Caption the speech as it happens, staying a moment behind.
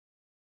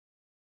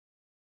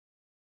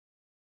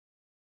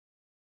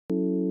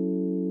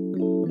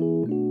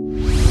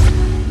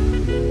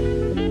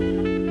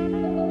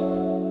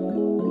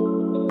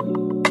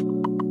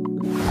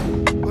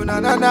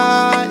na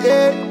na,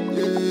 yeah,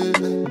 yeah.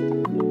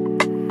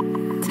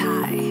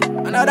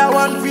 Another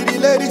one for the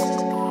ladies.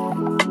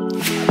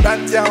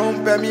 Can't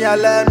you pay me a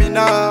let me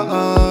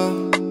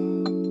know?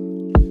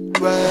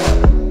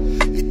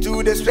 Well, it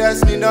do the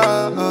stress me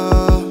now.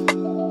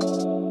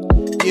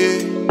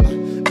 Yeah,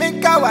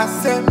 make our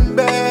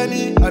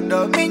sembeni,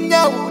 ado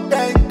minya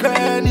uden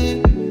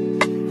krani.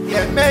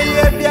 Yeah, me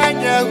be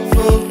anya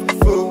fo,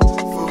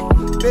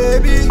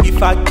 baby.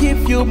 If I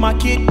give you my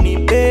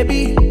kidney,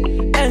 baby,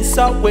 and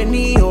so when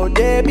you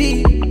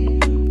baby,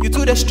 you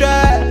do the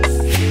stress.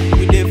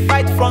 We dey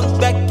fight from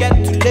back get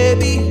to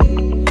baby.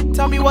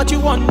 Tell me what you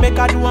want, make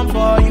I do one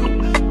for you.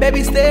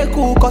 Baby, stay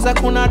cool, cause I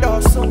couldn't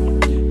do so.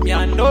 Me,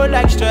 I know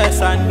like stress,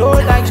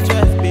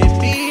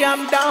 baby,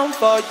 I'm down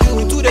for you.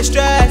 You do the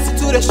stress,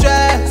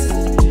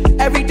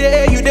 every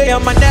day you day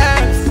on my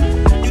nerves.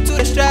 You do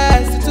the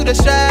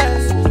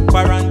stress,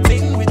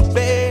 quarantine with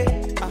babe.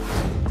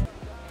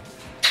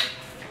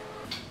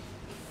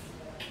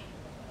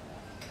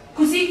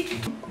 Kusi,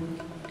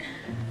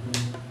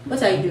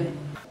 what are you doing?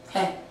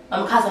 Hey,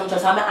 I'm can't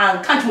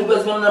move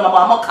as well.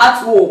 I'm a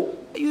cat.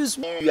 You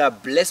are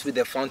blessed with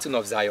the fountain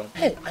of Zion.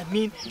 Hey, I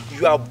mean,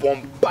 you are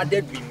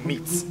bombarded with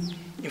meat.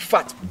 In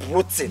fact,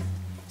 protein.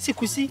 See,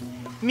 Kusi,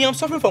 me, I'm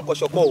suffering from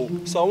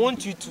Koshoko, so I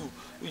want you to,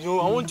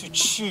 I want to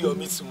chew your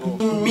meat more.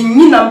 No,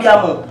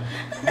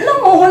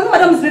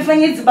 madam is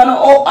referring to ban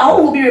or I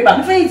will be reban.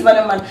 Referring to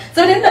man.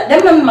 So then, I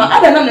don't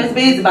know this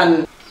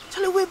ban.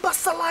 Tell away,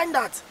 basta line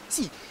that.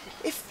 See,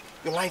 if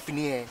your life in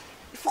here,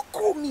 if you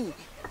call me,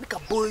 make a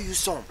boil you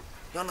some.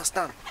 You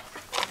understand?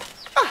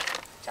 Ah,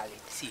 Charlie,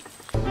 see.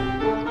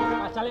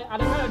 Charlie,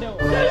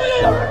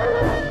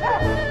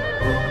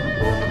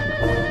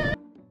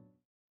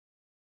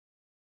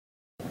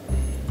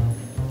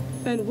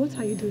 Ben, what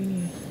are you doing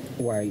here?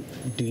 Why,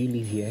 do you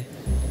live here?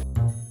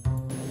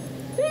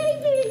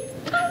 Baby!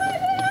 Oh my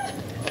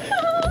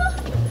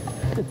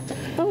God!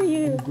 How are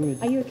you? Good.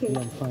 Are you okay? Yeah,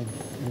 I'm fine.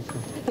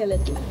 Okay,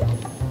 let's go.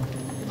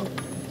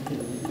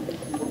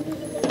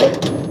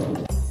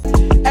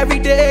 Every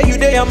day you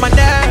day on my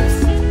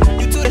nerves.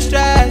 You do the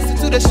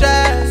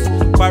stress,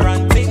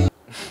 quarantine.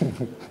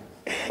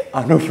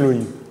 I don't flow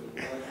you.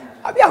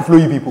 I be a flow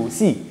you people.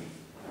 See,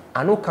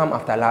 I no come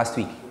after last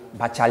week,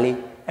 but Charlie,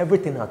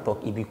 everything I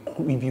talk, it be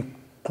cool.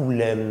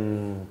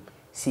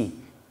 See,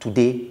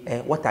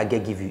 today, what I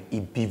give you,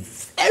 it be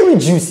very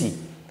juicy.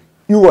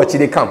 You watch it,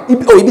 they come. It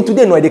be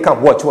today, no, they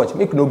come. Watch.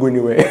 Make no go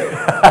anywhere.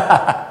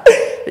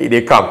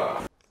 They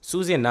come.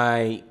 Suzy and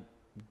I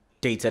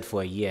dated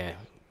for a year.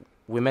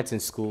 We met in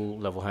school,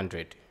 level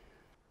 100.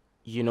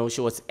 You know,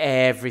 she was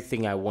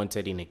everything I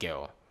wanted in a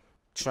girl.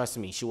 Trust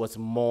me, she was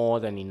more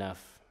than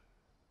enough.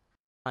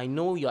 I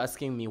know you're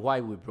asking me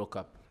why we broke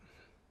up.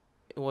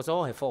 It was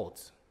all her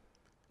fault.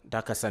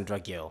 That Cassandra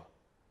girl.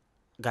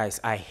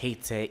 Guys, I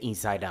hate her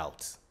inside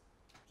out.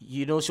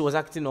 You know, she was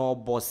acting all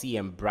bossy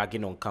and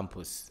bragging on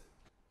campus.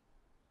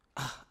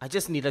 I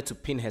just needed to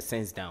pin her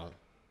sense down.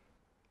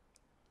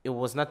 It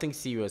was nothing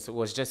serious, it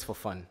was just for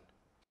fun.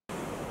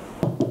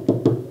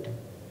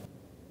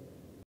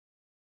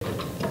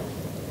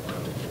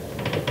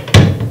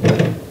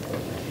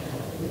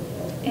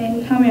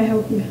 And how may I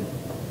help you?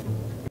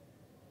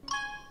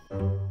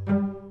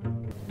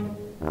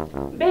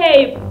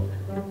 Babe,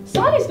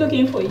 someone is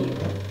looking for you.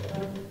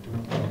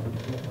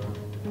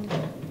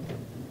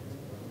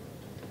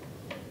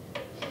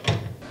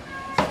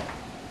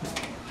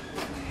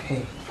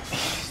 Hey.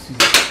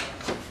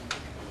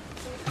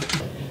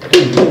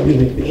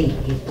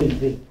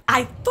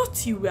 I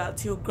thought you were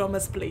at your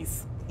grandma's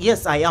place.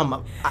 Yes, I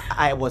am.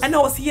 I was... And I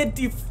was here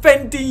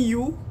defending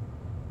you.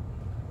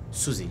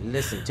 Suzy,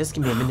 listen, just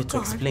give me a minute to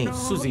explain. No.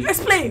 Suzy...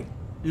 Explain!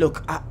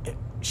 Look,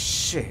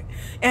 shit.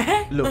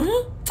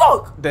 Look,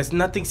 talk! There's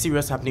nothing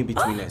serious happening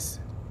between us.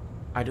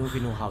 I don't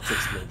even know how to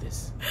explain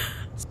this.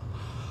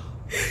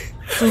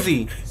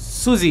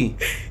 Suzy!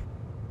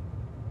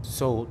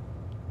 So,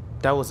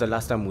 that was the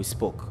last time we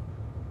spoke.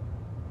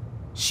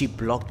 She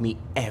blocked me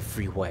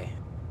everywhere.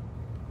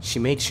 She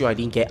made sure I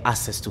didn't get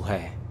access to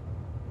her.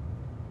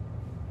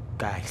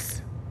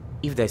 Guys,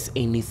 if there's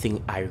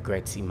anything I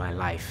regret in my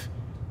life,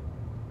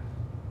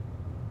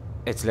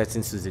 it's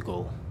letting Suzy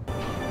go.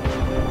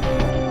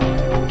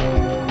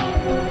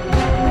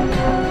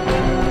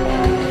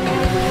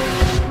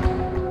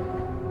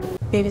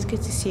 Babe, it's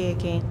good to see you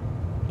again.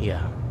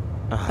 Yeah.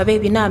 But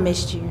baby, now I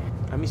missed you.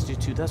 I missed you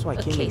too, that's why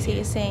I came in Okay, so here.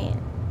 you're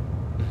saying...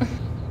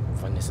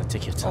 Vanessa,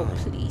 take your time. Oh,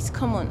 please,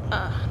 come on.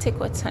 Take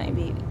what time,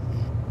 baby?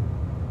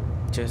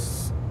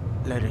 Just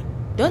let it...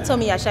 Don't tell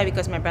me you're shy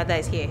because my brother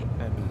is here.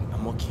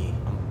 I'm okay.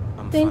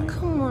 I'm then fine.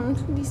 come on,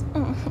 please.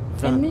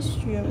 I miss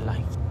you.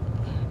 Like...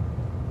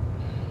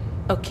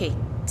 Okay,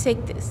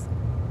 take this.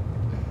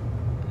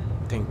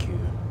 Thank you.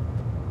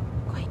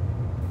 Quiet.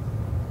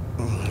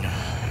 Are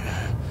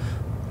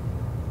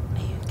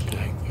you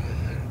okay?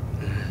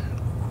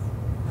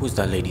 Who's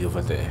that lady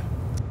over there?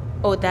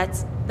 Oh,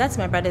 that's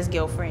my brother's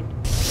girlfriend.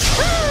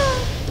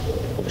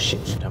 Oh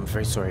shit, I'm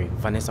very sorry.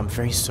 Vanessa, I'm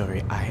very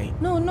sorry.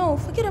 No,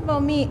 forget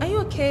about me. Are you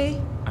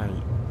okay?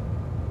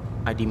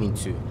 I didn't mean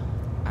to.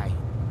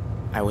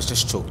 I was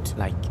just choked.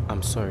 Like,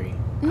 I'm sorry.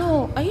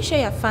 No, are you sure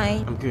you're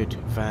fine? I'm good,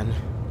 Van.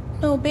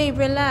 No, babe,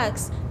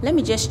 relax. Let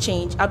me just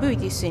change. I'll be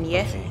with you soon,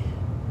 yeah? Okay.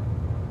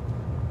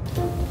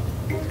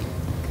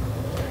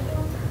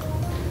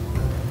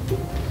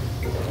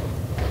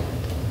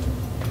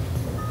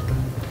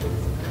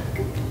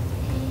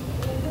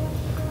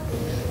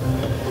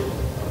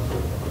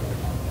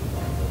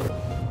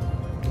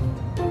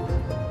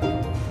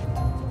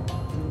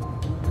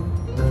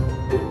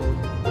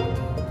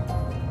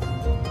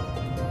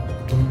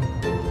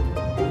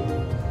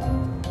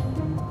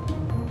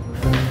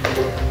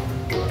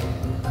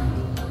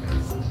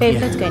 Babe,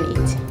 let's go and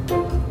eat.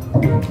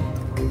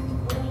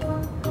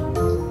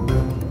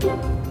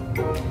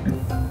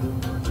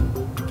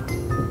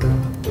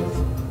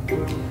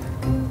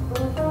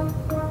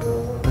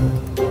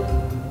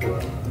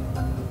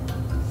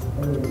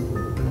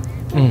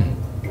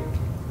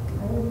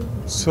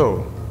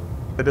 So,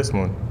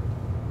 Desmond.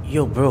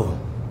 Yo, bro.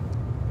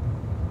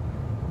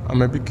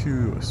 I'm a bit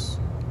curious.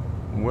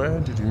 Where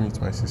did you meet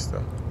my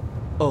sister?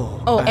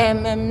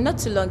 Not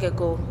too long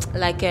ago.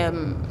 Like,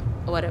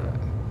 whatever.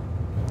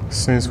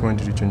 Since when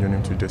did you change your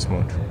name to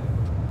Desmond?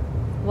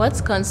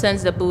 What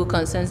concerns the boo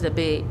concerns the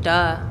bae.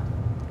 Duh.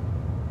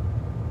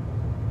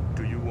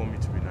 Do you want me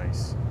to be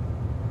nice?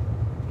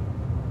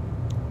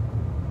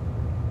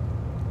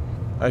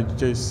 I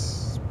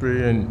just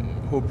pray and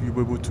hope you'll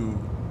be able to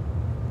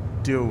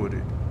deal with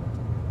it.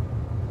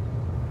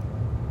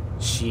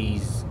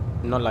 She's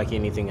not like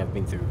anything I've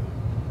been through.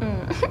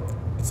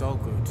 It's all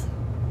good.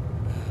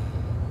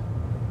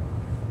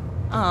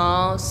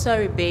 Oh,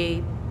 sorry,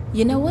 babe.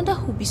 You know, I wonder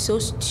who'd be so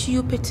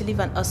stupid to leave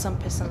an awesome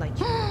person like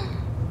you.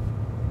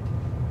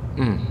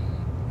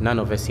 None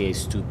of us here is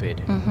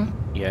stupid.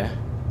 Yeah?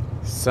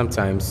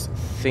 Sometimes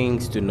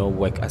things do not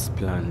work as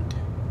planned.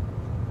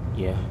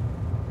 Yeah?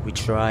 We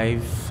try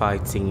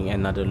fighting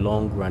and at the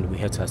long run we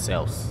hurt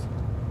ourselves.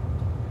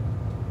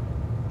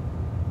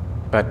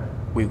 But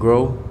we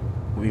grow,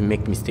 we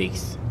make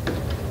mistakes.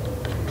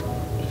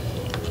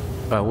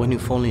 But when you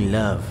fall in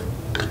love,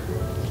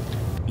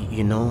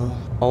 you know,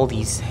 all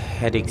these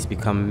headaches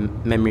become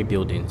memory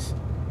buildings.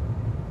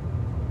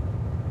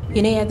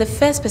 You know, you're the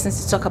first person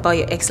to talk about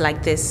your ex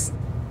like this.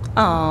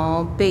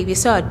 Oh, baby,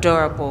 so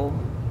adorable.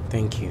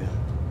 Thank you.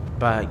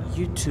 But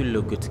you two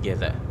look good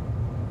together.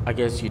 I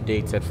guess you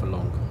dated for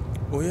long.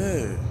 Oh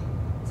yeah,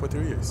 for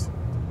 3 years.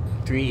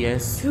 3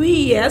 years? 3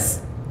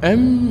 years?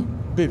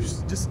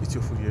 Babes, just eat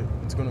your food here.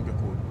 It's gonna get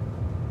cold.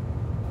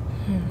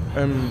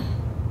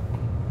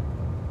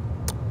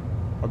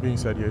 I'll be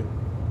inside here.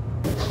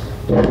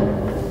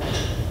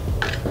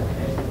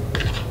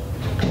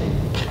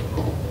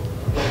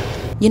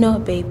 You know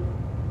what, babe?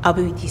 I'll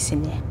be with you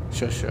soon, yeah?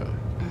 Sure.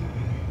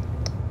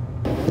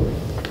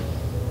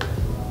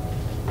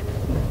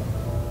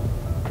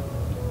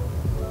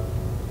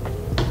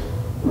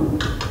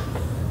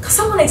 Can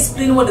someone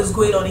explain what is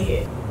going on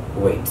here?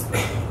 Wait.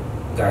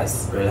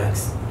 Guys,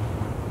 relax.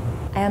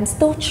 I am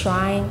still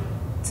trying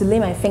to lay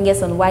my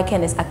fingers on why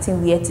Ken is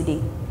acting weird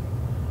today.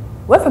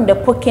 Where from the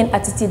poking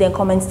attitude and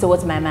comments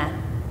towards my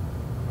man?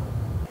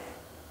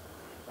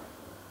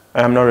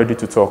 I am not ready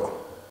to talk.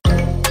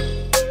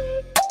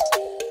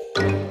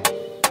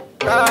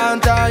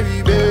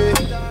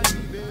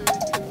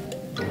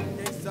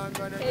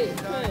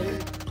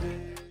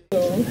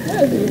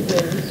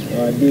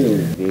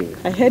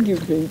 I heard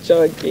you've been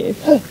jogging.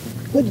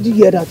 Where did you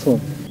hear that from?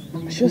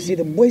 I sure see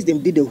the boys them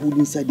did the hood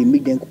inside, they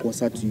make them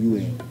concert to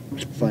you.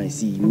 Fine,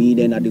 see me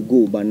then at the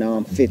go, but now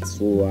I'm fit,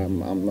 so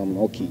I'm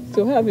okay.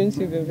 So haven't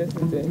you been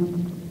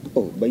visiting?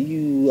 Oh, but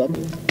you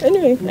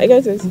Anyway, I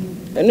get it.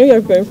 I know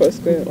you're going for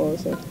school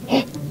also.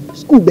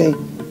 School, babe.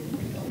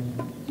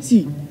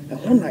 See, I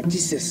want like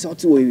Jesus out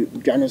to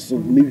a so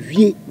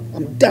maybe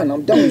I'm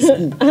done with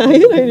school.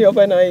 You know you're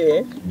final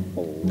year.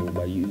 Oh,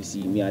 but you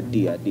see me a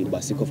day,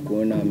 but sick of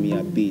corona, me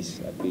a base.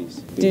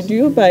 Did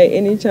you by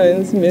any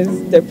chance miss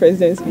the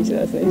president's speech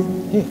last night?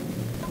 Hey,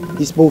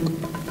 he spoke.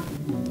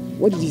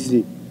 What did he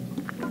say?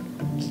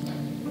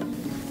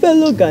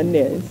 Fellow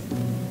Ghanaians,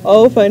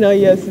 all final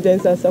year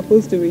students are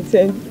supposed to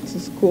return to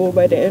school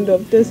by the end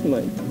of this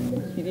month.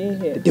 You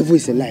didn't hear? The devil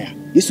is a liar.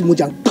 Yes,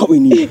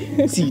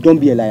 see, don't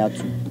be a liar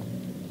too.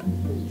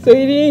 So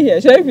you didn't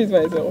hear? Should I repeat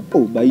myself?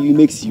 Oh, but you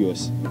make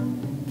serious.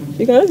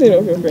 You cannot say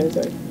no for your friends,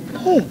 right?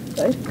 Hey.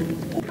 Right?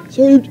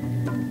 So you...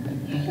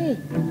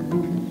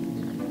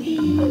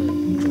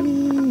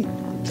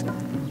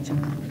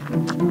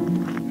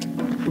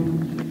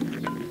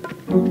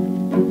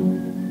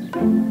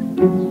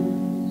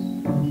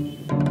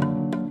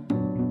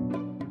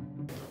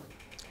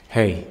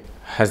 Hey,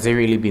 has it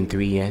really been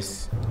 3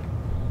 years?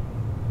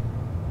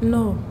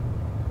 No.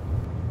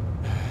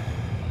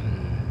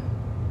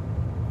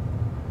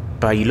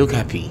 But you look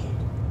happy.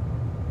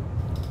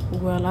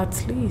 Well,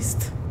 at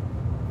least.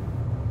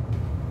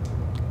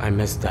 I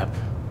messed up.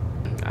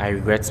 I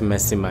regret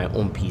messing my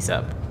own piece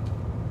up.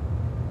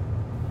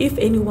 If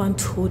anyone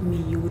told me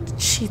you would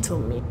cheat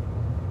on me,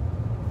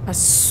 I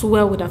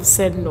swear I would have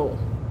said no.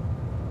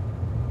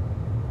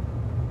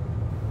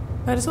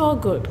 But it's all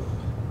good.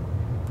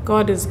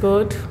 God is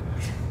good.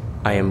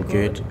 I am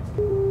good.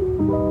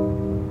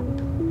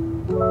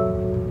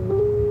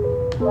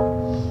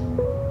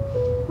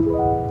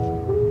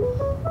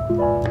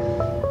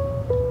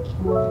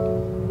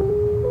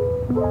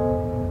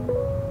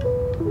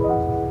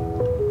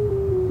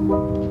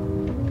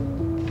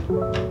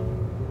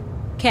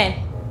 Ken.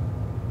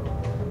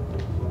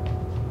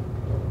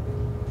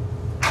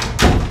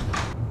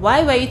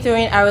 Why were you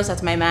throwing arrows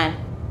at my man?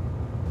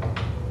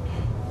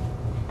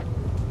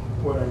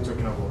 What are you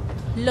talking about?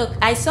 Look,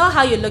 I saw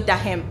how you looked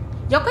at him.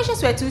 Your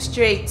questions were too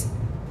straight.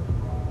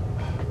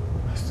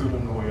 I still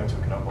don't know what you're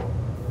talking about.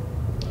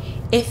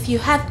 If you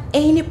have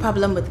any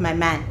problem with my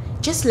man,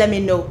 just let me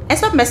know and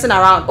stop messing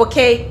around,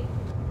 okay?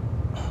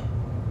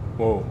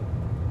 Whoa.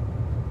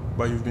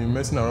 But you've been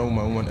messing around with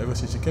my woman ever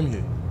since she came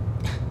here.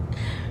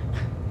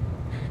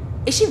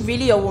 Is she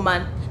really your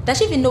woman? Does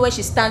she even know where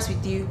she stands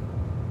with you?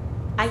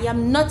 I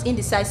am not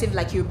indecisive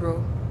like you,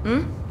 bro.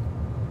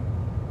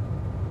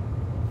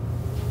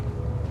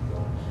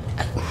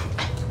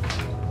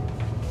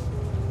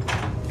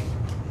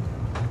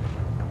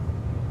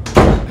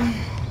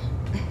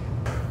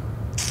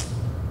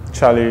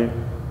 Charlie,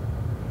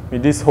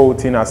 this whole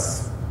thing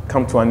has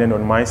come to an end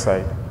on my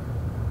side.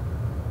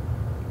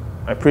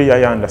 I pray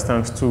Yaya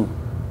understands too.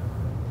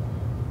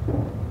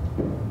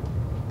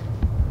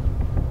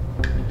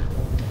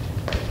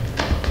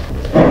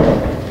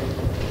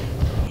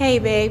 Hey,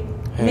 babe.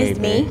 Hey, Missed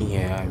me?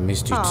 Yeah, I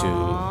missed you Aww. too.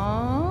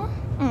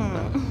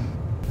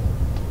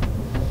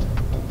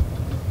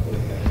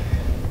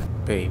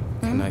 Babe,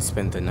 can I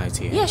spend the night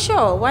here? Yeah,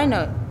 sure. Why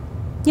not?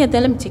 Yeah,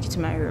 then let me take you to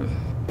my room.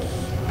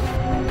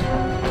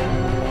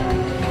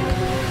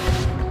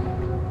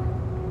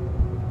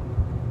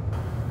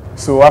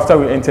 So after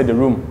we entered the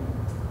room,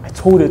 I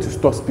told her to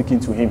stop speaking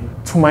to him,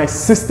 to my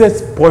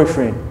sister's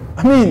boyfriend.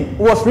 I mean, it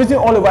was written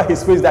all over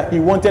his face that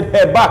he wanted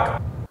her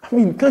back. I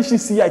mean, can't she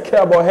see I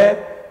care about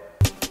her?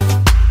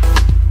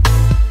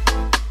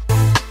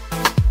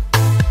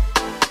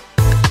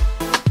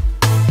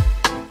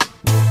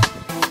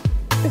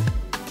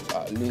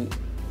 Charlie,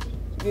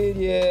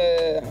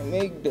 yeah, I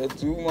make that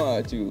too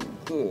much.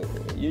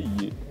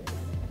 Yeah.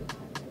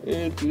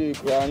 Hey, today,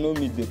 I know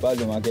me the part of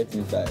the market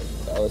inside.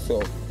 That was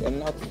all. They're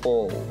not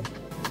for.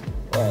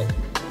 Right.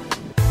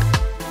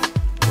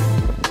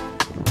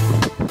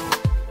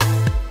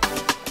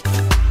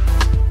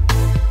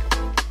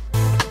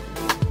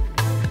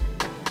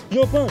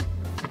 Yo, Pan.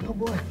 Oh,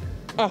 boy.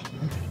 Ah,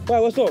 why,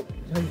 what's up?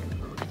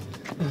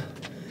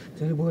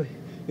 Charlie, boy.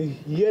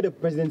 You heard the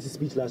president's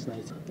speech last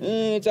night?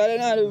 Charlie,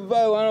 now to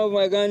buy one of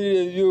my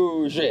candidates,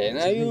 you share.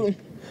 Now you.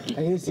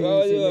 I hear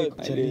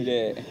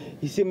say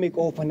he said make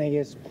all final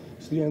years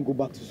students go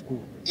back to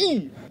school.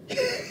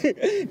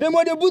 Them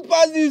are the boot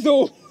pass this,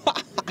 oh.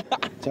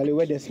 Charlie,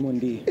 where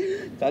Desmond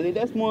day? Charlie,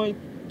 Desmond.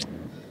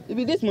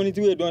 If this money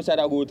to don't shut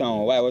go town,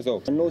 why, what's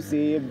up? I know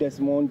say if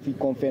Desmond we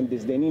confirm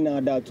this, then he know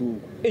that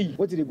too. Hey,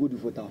 what did they go do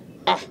for town?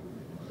 Ah,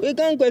 we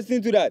can't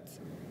question to that.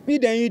 Me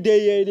then you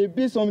there, they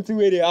be something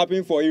where they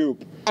happen for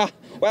Europe. Ah,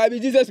 why be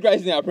Jesus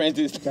Christ in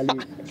apprentice? Charlie,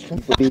 you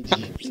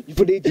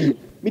for the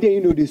me then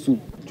you know this too.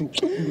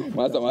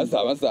 Master. Me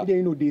then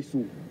you know this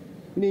too.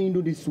 Me then you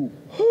know this too.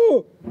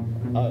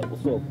 What's up?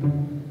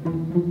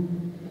 What's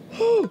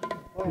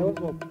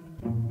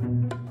up?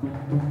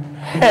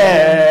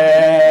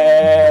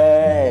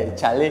 Hey,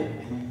 Charlie.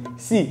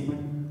 See,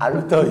 I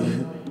will tell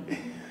you.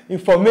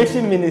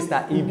 Information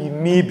minister, it be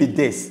me be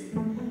this.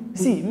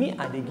 See, me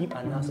and they give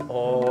Anas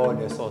all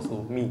the sauce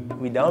of me.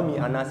 Without me,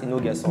 Anas, no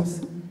get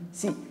sauce.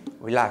 See,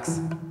 relax.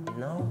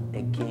 Now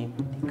the game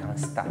they can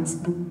start.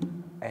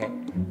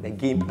 The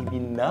game it be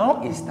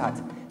now it start.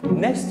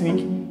 Next week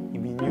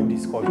it be new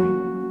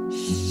discovery.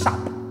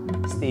 Sharp.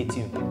 Stay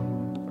tuned.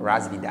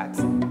 Raz be that.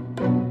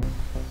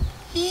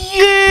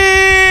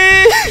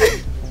 Yeah!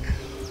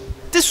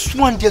 This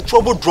one, their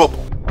trouble drop.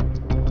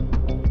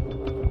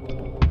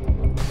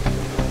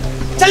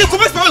 Charlie,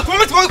 come on!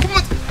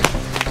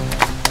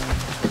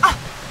 Ah,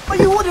 are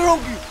you what wrong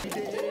you?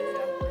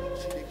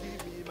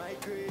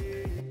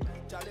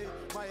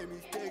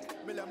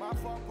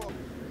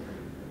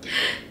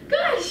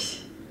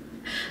 Gosh!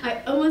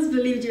 I almost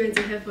believed you went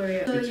to hell for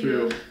real. It's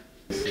real.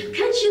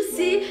 Can't you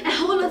see a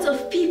whole lot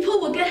of people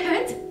will get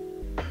hurt?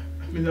 I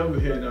mean, I will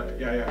hear that.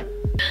 Yeah.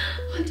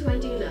 What do I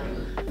do now?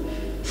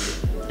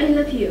 I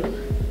love you.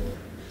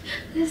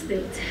 Let's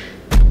date.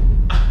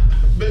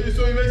 Baby,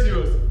 so you make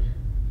serious?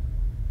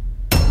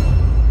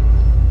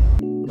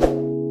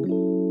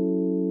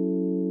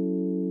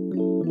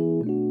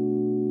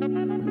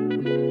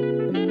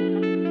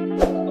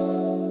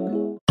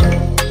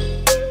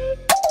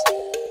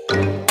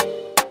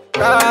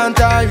 Can't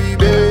I be?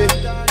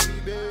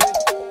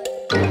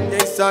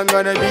 Yes, I'm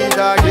gonna be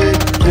that game.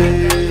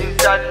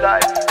 Inside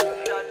life,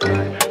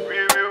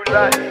 real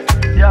life.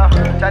 Yeah,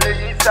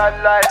 challenge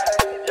inside life.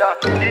 Yeah,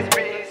 this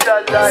be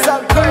inside life.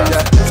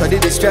 So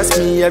they stress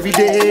me every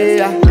day.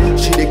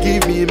 She they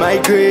give me my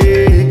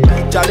grade.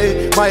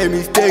 Charlie, my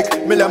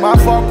mistake. Me let my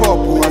fuck up.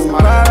 Was my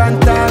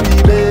Valentine,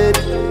 baby.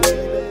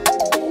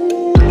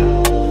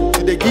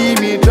 She they give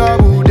me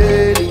trouble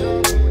daily.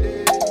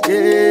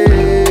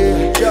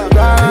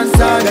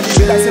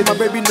 I say my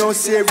baby no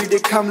say we they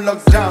come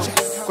lock down.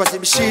 Cause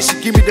if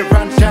she give me the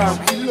rundown.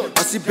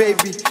 I see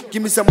baby,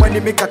 give me some money,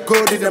 make her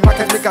go to the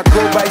market, make her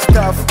go buy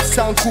stuff.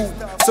 Sound cool,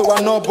 so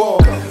I know ball.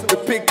 We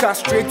pick her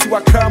straight to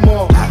a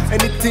cramo.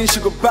 Anything she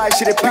go buy,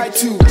 she they buy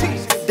too.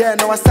 Then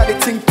now I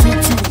started think too.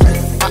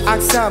 I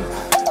ask Sam,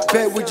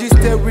 bet would you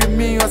stay with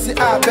me? I say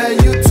I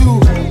bet you too.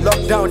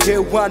 Lockdown day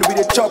 1 with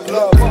the chop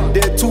love.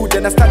 Day 2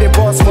 then I started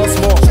boss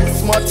small.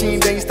 Small team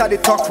then you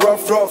started talk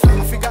rough.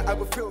 I figure I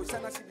would feel.